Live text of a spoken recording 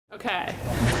Okay.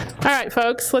 All right,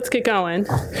 folks, let's get going.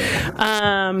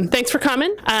 Thanks for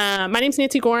coming. My name's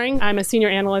Nancy Gohring. I'm a senior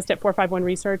analyst at 451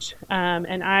 Research,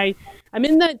 and I'm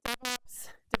in the DevOps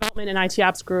development and IT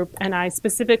ops group, and I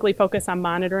specifically focus on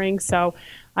monitoring. So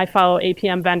I follow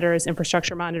APM vendors,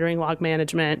 infrastructure monitoring, log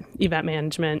management, event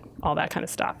management, all that kind of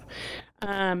stuff.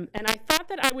 And I thought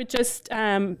that I would just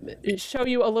show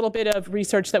you a little bit of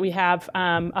research that we have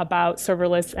about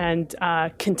serverless and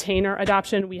container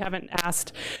adoption. We haven't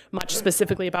asked much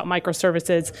specifically about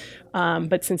microservices,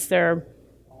 but since they're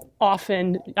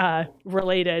often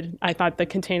related, I thought the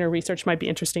container research might be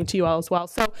interesting to you all as well.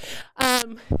 So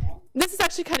this is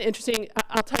actually kind of interesting.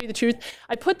 I'll tell you the truth.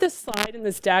 I put this slide in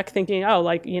this deck thinking, oh,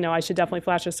 like, you know, I should definitely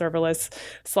flash a serverless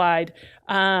slide.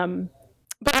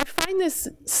 But I find this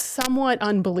somewhat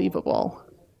unbelievable,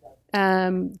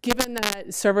 given that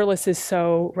serverless is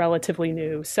so relatively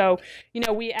new. So, you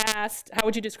know, we asked, how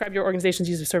would you describe your organization's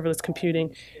use of serverless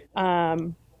computing?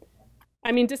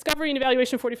 I mean, discovery and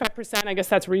evaluation, 45%, I guess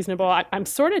that's reasonable. I'm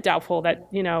sort of doubtful that,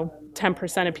 you know,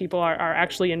 10% of people are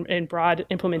actually in broad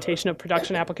implementation of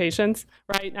production applications,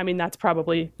 right? I mean, that's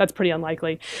pretty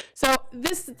unlikely. So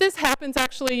this happens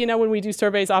actually, you know, when we do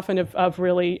surveys often of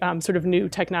really sort of new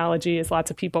technology, is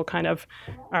lots of people kind of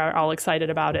are all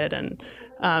excited about it and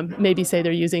maybe say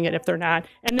they're using it if they're not.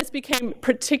 And this became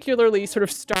particularly sort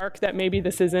of stark that maybe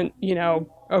this isn't, you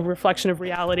know, a reflection of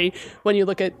reality when you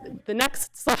look at the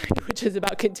next slide, which is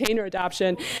about container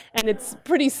adoption, and it's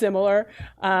pretty similar.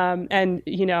 And,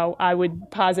 you know, I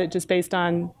would posit, just based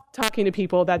on talking to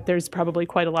people, that there's probably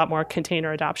quite a lot more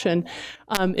container adoption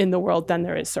in the world than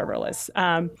there is serverless.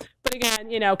 But again,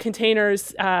 you know,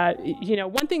 containers, you know,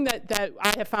 one thing that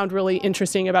I have found really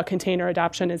interesting about container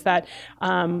adoption is that,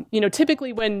 you know,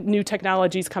 typically when new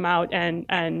technologies come out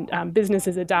and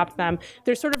businesses adopt them,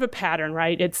 there's sort of a pattern,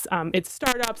 right? It's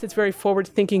startups, it's very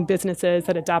forward-thinking businesses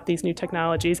that adopt these new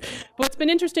technologies. But what's been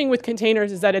interesting with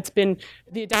containers is that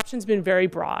the adoption's been very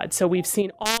broad. So we've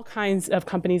seen all kinds of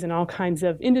companies in all kinds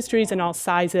of industries and all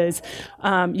sizes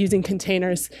using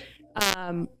containers.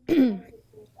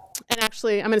 And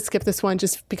actually, I'm going to skip this one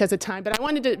just because of time, but I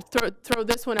wanted to throw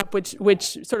this one up,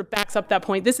 which sort of backs up that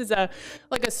point. This is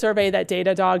like a survey that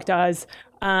Datadog does,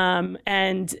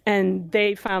 and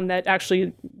they found that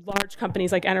actually large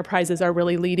companies like enterprises are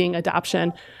really leading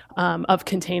adoption of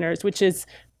containers, which is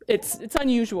it's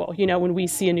unusual, you know, when we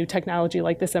see a new technology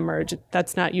like this emerge.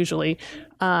 That's not usually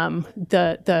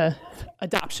the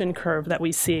adoption curve that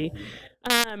we see.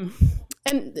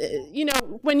 And, you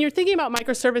know, when you're thinking about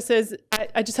microservices,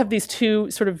 I just have these two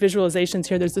sort of visualizations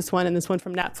here. There's this one and this one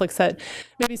from Netflix that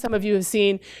maybe some of you have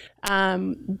seen.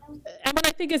 And what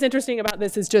I think is interesting about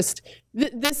this is just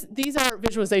these are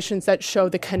visualizations that show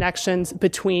the connections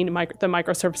between the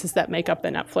microservices that make up the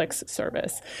Netflix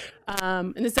service.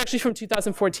 And this is actually from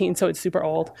 2014, so it's super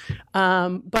old.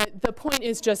 But the point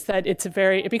is just that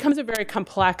it becomes a very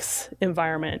complex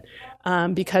environment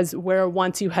because where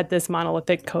once you had this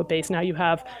monolithic code base, now you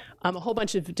have a whole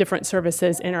bunch of different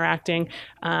services interacting.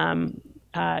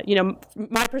 You know,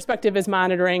 my perspective is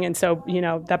monitoring, and so, you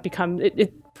know, that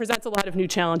it presents a lot of new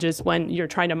challenges when you're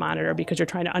trying to monitor, because you're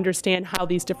trying to understand how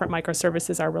these different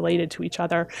microservices are related to each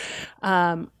other.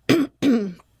 And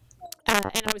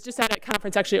I was just at a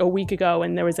conference actually a week ago,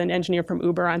 and there was an engineer from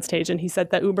Uber on stage, and he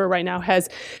said that Uber right now has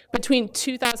between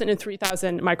 2,000 and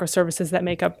 3,000 microservices that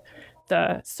make up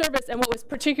the service. And what was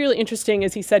particularly interesting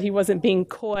is he said he wasn't being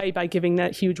coy by giving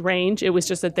that huge range. It was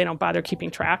just that they don't bother keeping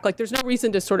track. Like, there's no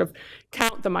reason to sort of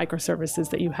count the microservices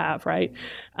that you have, right?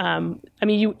 I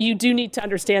mean, you do need to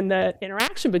understand the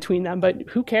interaction between them, but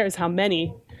who cares how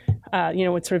many, you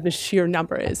know, what sort of the sheer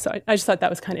number is. So I just thought that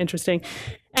was kind of interesting.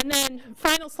 And then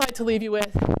final slide to leave you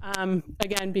with,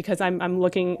 again, because I'm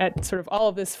looking at sort of all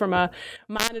of this from a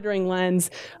monitoring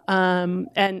lens,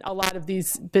 and a lot of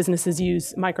these businesses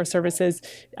use microservices.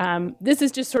 This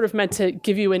is just sort of meant to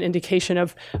give you an indication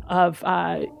of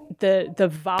the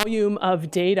volume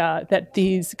of data that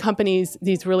these companies,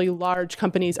 these really large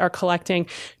companies, are collecting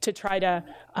to try to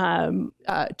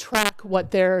track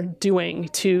what they're doing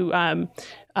to find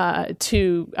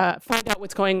out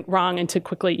what's going wrong and to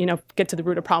quickly, you know, get to the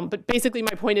root of problem. But basically,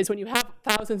 my point is, when you have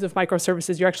thousands of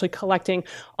microservices, you're actually collecting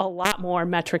a lot more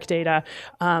metric data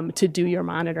to do your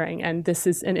monitoring. And this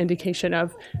is an indication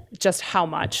of just how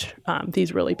much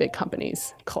these really big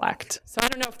companies collect. So I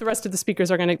don't know if the rest of the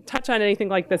speakers are going to touch on anything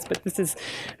like this, but this is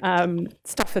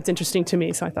stuff that's interesting to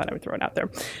me, so I thought I would throw it out there.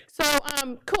 So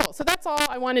cool. So that's all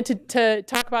I wanted to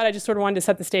talk about. I just sort of wanted to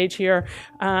set the stage here,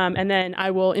 and then I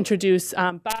will introduce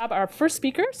Bob, our first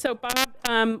speaker. So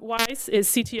Bob Weiss is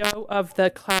CTO of the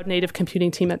cloud native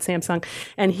computing team at Samsung,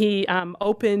 and he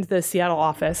opened the Seattle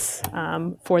office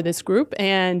for this group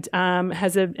and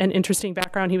has an interesting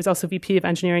background. He was also VP of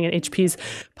engineering at HP's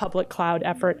public cloud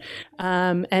effort.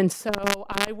 And so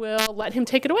I will let him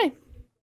take it away.